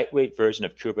a lightweight version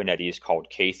of Kubernetes called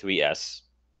K3s.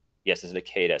 Yes, it's a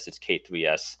K8s, it's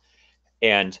K3s.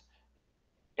 And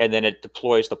then it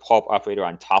deploys the Pulp operator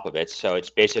on top of it. So it's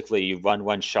basically you run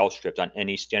one shell script on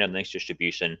any standard Linux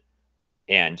distribution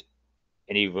and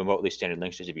any remotely standard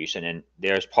Linux distribution. And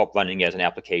there's Pulp running as an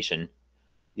application.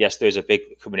 Yes, there's a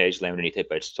big Kubernetes layer underneath it,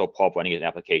 but it's still Pulp running as an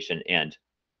application. And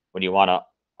when you want to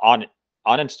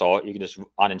uninstall it, you can just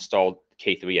uninstall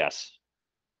K3s.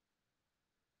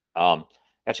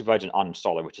 Actually provides an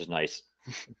uninstaller, which is nice.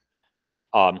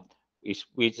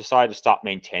 We decided to stop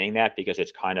maintaining that because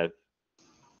it's kind of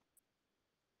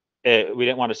we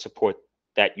didn't want to support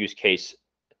that use case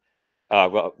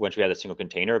once we had a single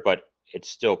container, but it's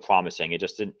still promising. It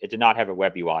did not have a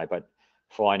web UI, but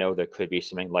for all I know, there could be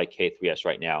something like K3s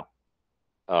right now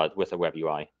with a web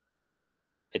UI.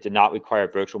 It did not require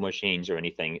virtual machines or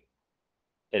anything.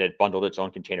 It had bundled its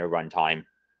own container runtime.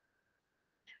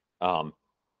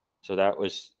 So that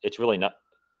was, it's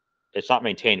not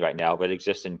maintained right now, but it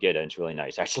exists in Git, and it's really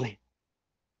nice, actually.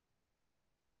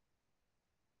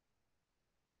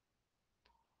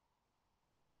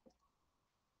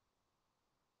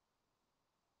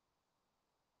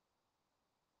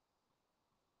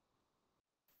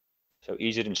 So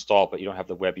easy to install, but you don't have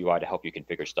the web UI to help you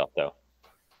configure stuff, though.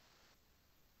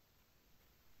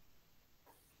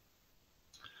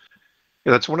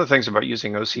 Yeah, that's one of the things about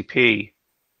using OCP.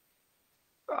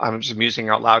 I'm just musing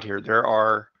out loud here.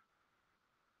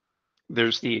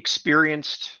 There's the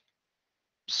experienced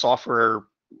software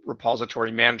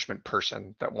repository management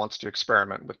person that wants to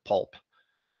experiment with Pulp.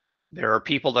 There are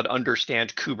people that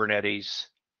understand Kubernetes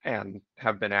and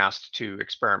have been asked to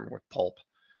experiment with Pulp.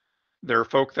 There are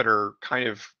folk that are kind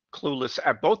of clueless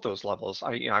at both those levels.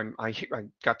 I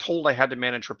got told I had to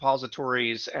manage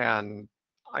repositories, and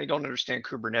I don't understand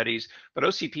Kubernetes, but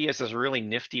OCP has this really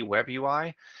nifty web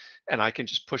UI, and I can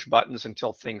just push buttons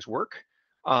until things work.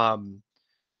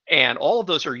 And all of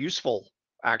those are useful,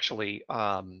 actually,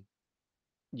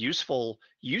 useful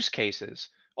use cases.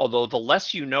 Although the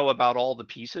less you know about all the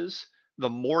pieces, the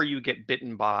more you get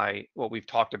bitten by what we've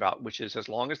talked about, which is as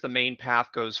long as the main path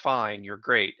goes fine, you're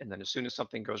great. And then as soon as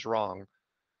something goes wrong,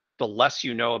 the less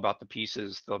you know about the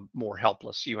pieces, the more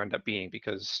helpless you end up being,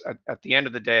 because at the end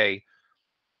of the day,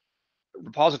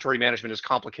 repository management is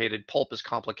complicated, Pulp is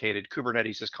complicated,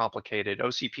 Kubernetes is complicated,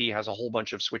 OCP has a whole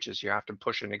bunch of switches you have to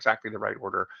push in exactly the right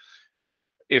order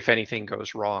if anything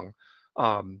goes wrong.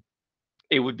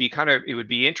 It would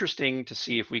be interesting to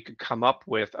see if we could come up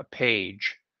with a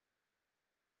page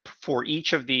for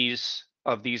each of these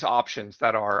options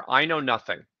that are, I know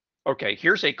nothing. Okay,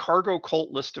 here's a cargo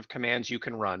cult list of commands you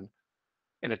can run.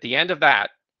 And at the end of that,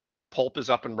 Pulp is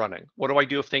up and running. What do I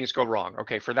do if things go wrong?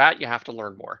 Okay, for that, you have to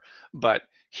learn more. But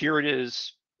here it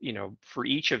is, for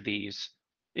each of these,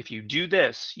 if you do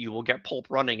this, you will get Pulp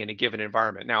running in a given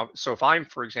environment. Now, so if I'm,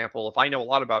 for example, if I know a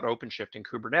lot about Openshift and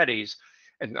Kubernetes,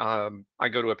 and I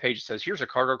go to a page that says, here's a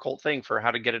cargo cult thing for how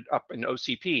to get it up in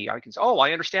OCP, I can say, oh,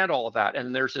 I understand all of that.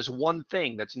 And there's this one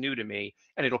thing that's new to me,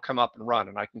 and it'll come up and run,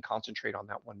 and I can concentrate on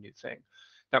that one new thing.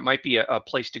 That might be a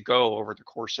place to go over the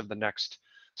course of the next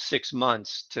 6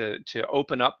 months to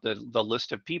open up the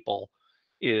list of people.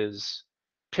 Is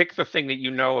pick the thing that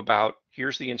you know about.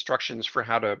 Here's the instructions for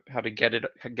how to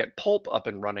get Pulp up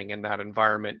and running in that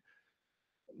environment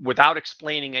without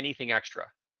explaining anything extra.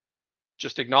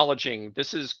 Just acknowledging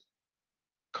this is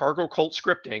cargo cult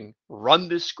scripting, run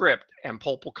this script and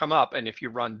Pulp will come up. And if you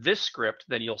run this script,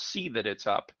 then you'll see that it's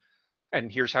up.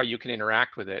 And here's how you can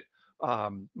interact with it.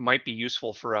 Might be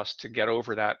useful for us to get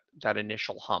over that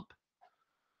initial hump,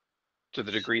 to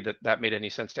the degree that that made any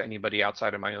sense to anybody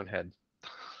outside of my own head.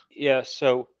 Yeah,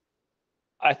 so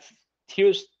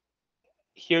here's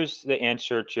the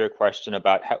answer to your question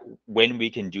about when we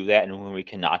can do that and when we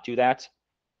cannot do that.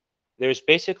 There's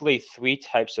basically 3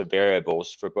 types of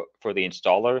variables for the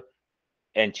installer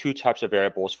and 2 types of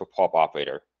variables for Pulp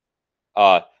operator.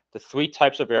 The 3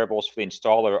 types of variables for the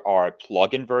installer are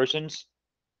plugin versions.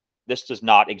 This does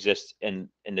not exist in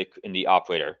the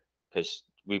operator because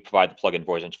we provide the plugin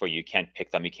versions for you. You can't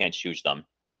pick them, you can't choose them,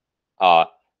 or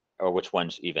which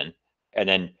ones even. And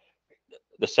then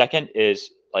the second is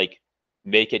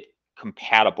make it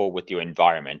compatible with your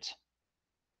environment.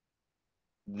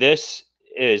 This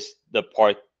is the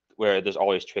part where there's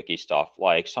always tricky stuff.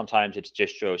 Like sometimes it's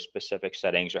distro specific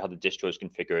settings or how the distro is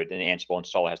configured, and the Ansible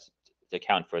installer has to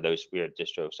account for those weird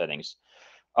distro settings.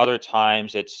 Other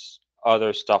times it's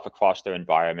other stuff across their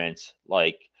environment,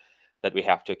 like that we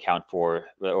have to account for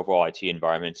the overall IT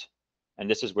environment. And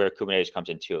this is where Kubernetes comes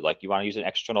in too. Like you want to use an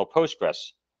external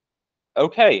Postgres.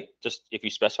 Okay, just if you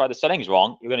specify the settings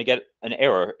wrong, you're going to get an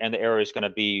error, and the error is going to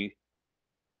be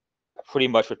pretty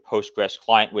much what Postgres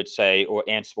client would say, or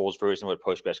Ansible's version of what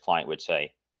Postgres client would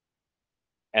say.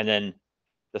 And then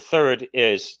the third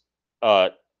is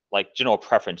like general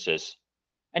preferences.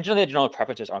 And generally, the general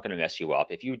preferences aren't going to mess you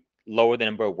up. If you lower the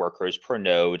number of workers per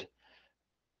node,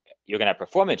 you're going to have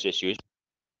performance issues.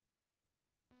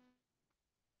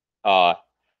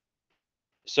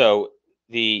 So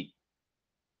really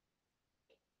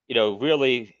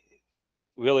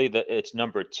it's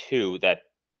number 2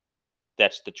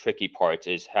 that's the tricky part,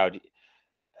 is how do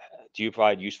you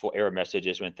provide useful error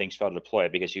messages when things fail to deploy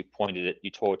because you told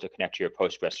it to connect to your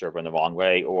Postgres server in the wrong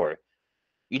way, or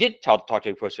you did talk to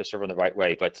your Postgres server in the right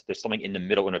way, but there's something in the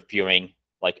middle interfering,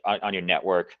 like on your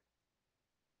network.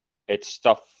 It's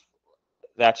stuff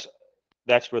that's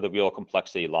where the real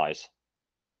complexity lies.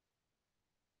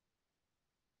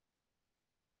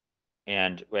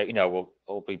 And we'll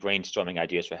be brainstorming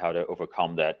ideas for how to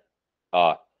overcome that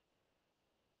for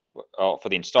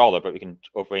the installer, but we can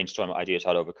brainstorm ideas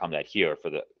how to overcome that here for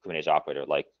the Kubernetes operator.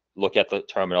 Like look at the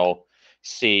terminal,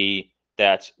 see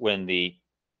that when the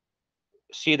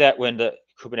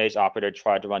Kubernetes operator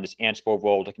tried to run this Ansible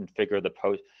role to configure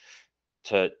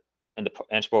and the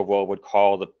Ansible role would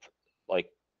call the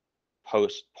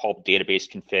post Pulp database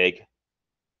config,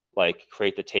 like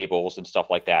create the tables and stuff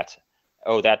like that.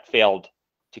 Oh, that failed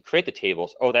to create the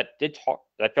tables. Oh, that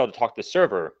failed to talk to the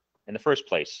server in the first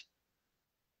place.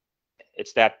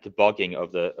 It's that debugging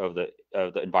of the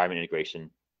environment integration.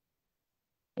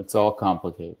 It's all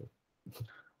complicated.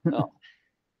 Oh.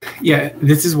 Yeah,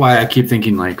 this is why I keep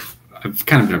thinking, like, I've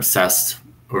kind of been obsessed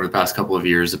over the past couple of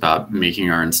years about making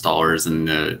our installers and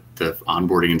the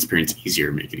onboarding experience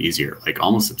easier, make it easier, like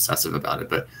almost obsessive about it.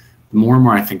 But the more and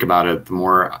more I think about it, the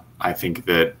more I think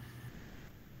that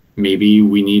maybe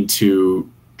we need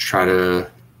to try to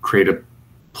create a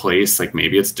place, like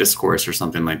maybe it's Discourse or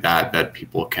something like that, that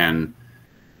people can,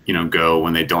 go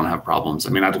when they don't have problems. I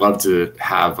mean, I'd love to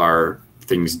have our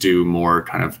things do more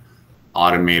kind of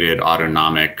automated,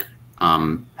 autonomic,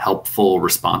 helpful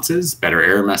responses, better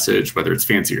error message, whether it's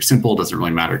fancy or simple, doesn't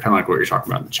really matter. Kind of like what you're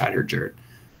talking about in the chat here, Jared.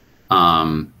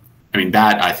 I mean,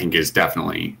 that I think is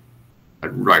definitely a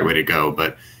right way to go.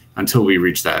 But until we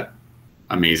reach that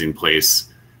amazing place,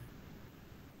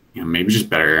 maybe just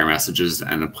better error messages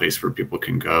and a place where people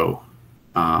can go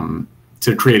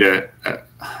to create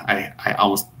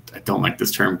I don't like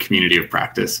this term, community of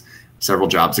practice. Several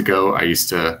jobs ago, I used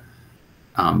to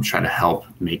try to help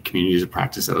make communities of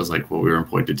practice. That was like what we were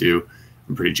employed to do.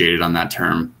 I'm pretty jaded on that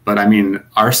term. But I mean,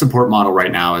 our support model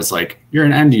right now is like, you're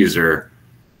an end user.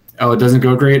 Oh, it doesn't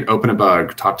go great? Open a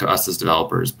bug, talk to us as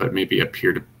developers, but maybe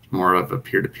more of a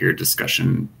peer-to-peer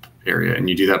discussion area. And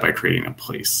you do that by creating a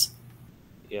place.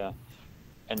 Yeah.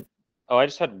 And I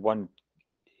just had one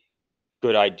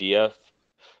good idea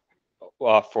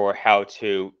for how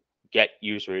to get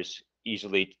users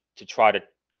easily to try to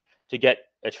get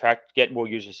more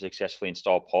users to successfully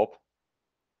install Pulp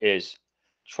is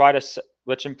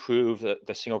let's improve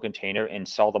the single container and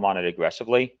sell them on it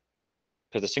aggressively,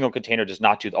 because the single container does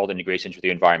not do all the integrations with the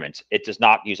environment. It does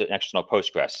not use an external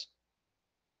Postgres.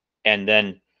 And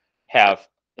then have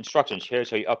instructions. Here's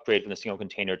how you upgrade from the single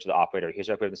container to the operator. Here's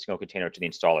how you upgrade from the single container to the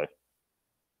installer.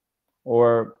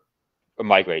 Or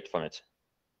migrate from it.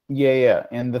 Yeah.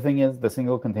 And the thing is, the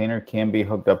single container can be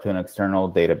hooked up to an external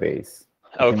database.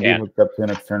 It can be hooked up to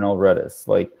an external Redis.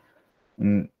 Like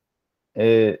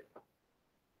it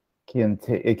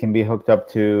can be hooked up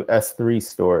to S3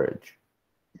 storage.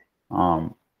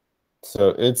 So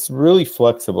it's really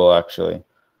flexible, actually.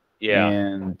 Yeah.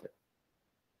 And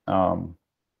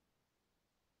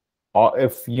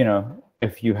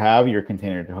if you have your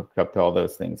container hooked up to all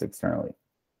those things externally,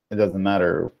 it doesn't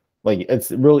matter. Like,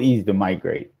 it's real easy to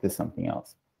migrate to something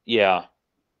else. Yeah.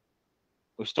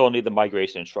 We still need the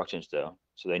migration instructions, though,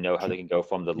 so they know how they can go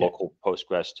from the local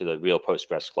Postgres to the real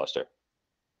Postgres cluster.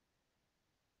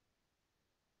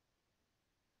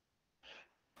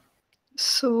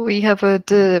 So we have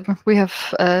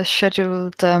a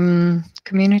scheduled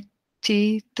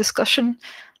community discussion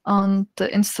on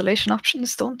the installation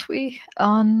options, don't we?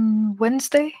 On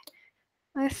Wednesday,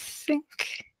 I think,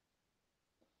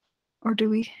 or do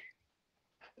we?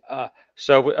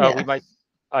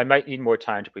 I might need more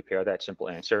time to prepare that simple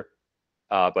answer,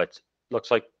 but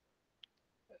looks like,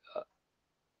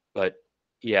 but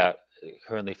yeah,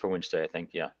 currently for Wednesday, I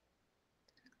think, yeah.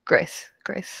 Great.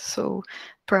 So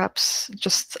perhaps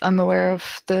just I'm aware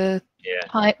of the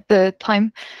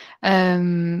time,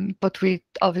 but we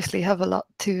obviously have a lot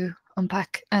to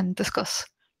unpack and discuss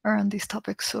around these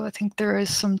topics. So I think there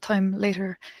is some time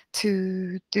later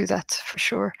to do that for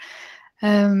sure.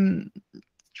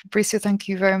 Fabricio, thank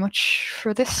you very much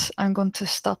for this. I'm going to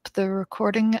stop the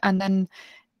recording, and then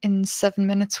in 7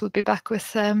 minutes we'll be back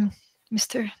with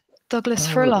Mr. Douglas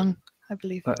Furlong, I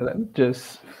believe. Let me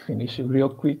just finish it real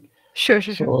quick. Sure.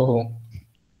 So,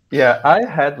 yeah, I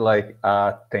had like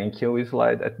a thank you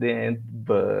slide at the end,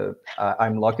 but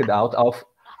I'm locked out of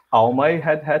all my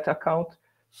Red Hat account.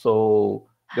 So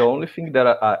the only thing that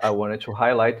I wanted to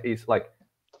highlight is like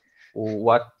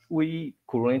what we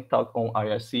currently talk on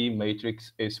IRC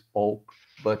matrix is Pulp,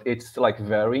 but it's like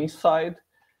very inside.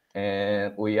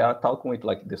 And we are talking with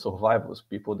like the survivors,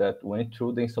 people that went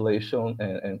through the installation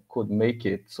and could make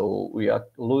it. So we are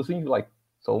losing like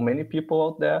so many people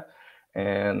out there.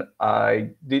 And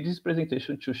I did this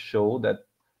presentation to show that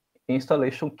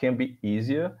installation can be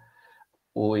easier.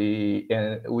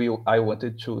 I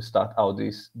wanted to start out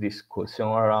this discussion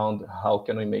around how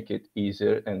can we make it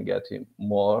easier and getting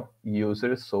more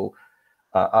users. So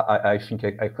I think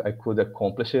I could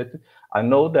accomplish it. I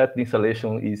know that the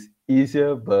installation is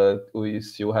easier, but we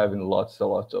still having a lot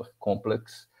of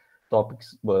complex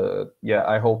topics. But yeah,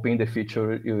 I hope in the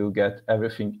future you will get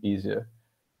everything easier.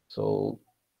 So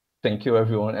thank you,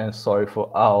 everyone, and sorry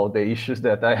for all the issues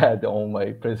that I had on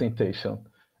my presentation.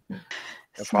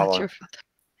 It's not your fault.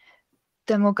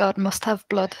 Demo God must have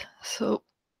blood. So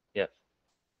yeah.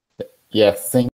 Yes.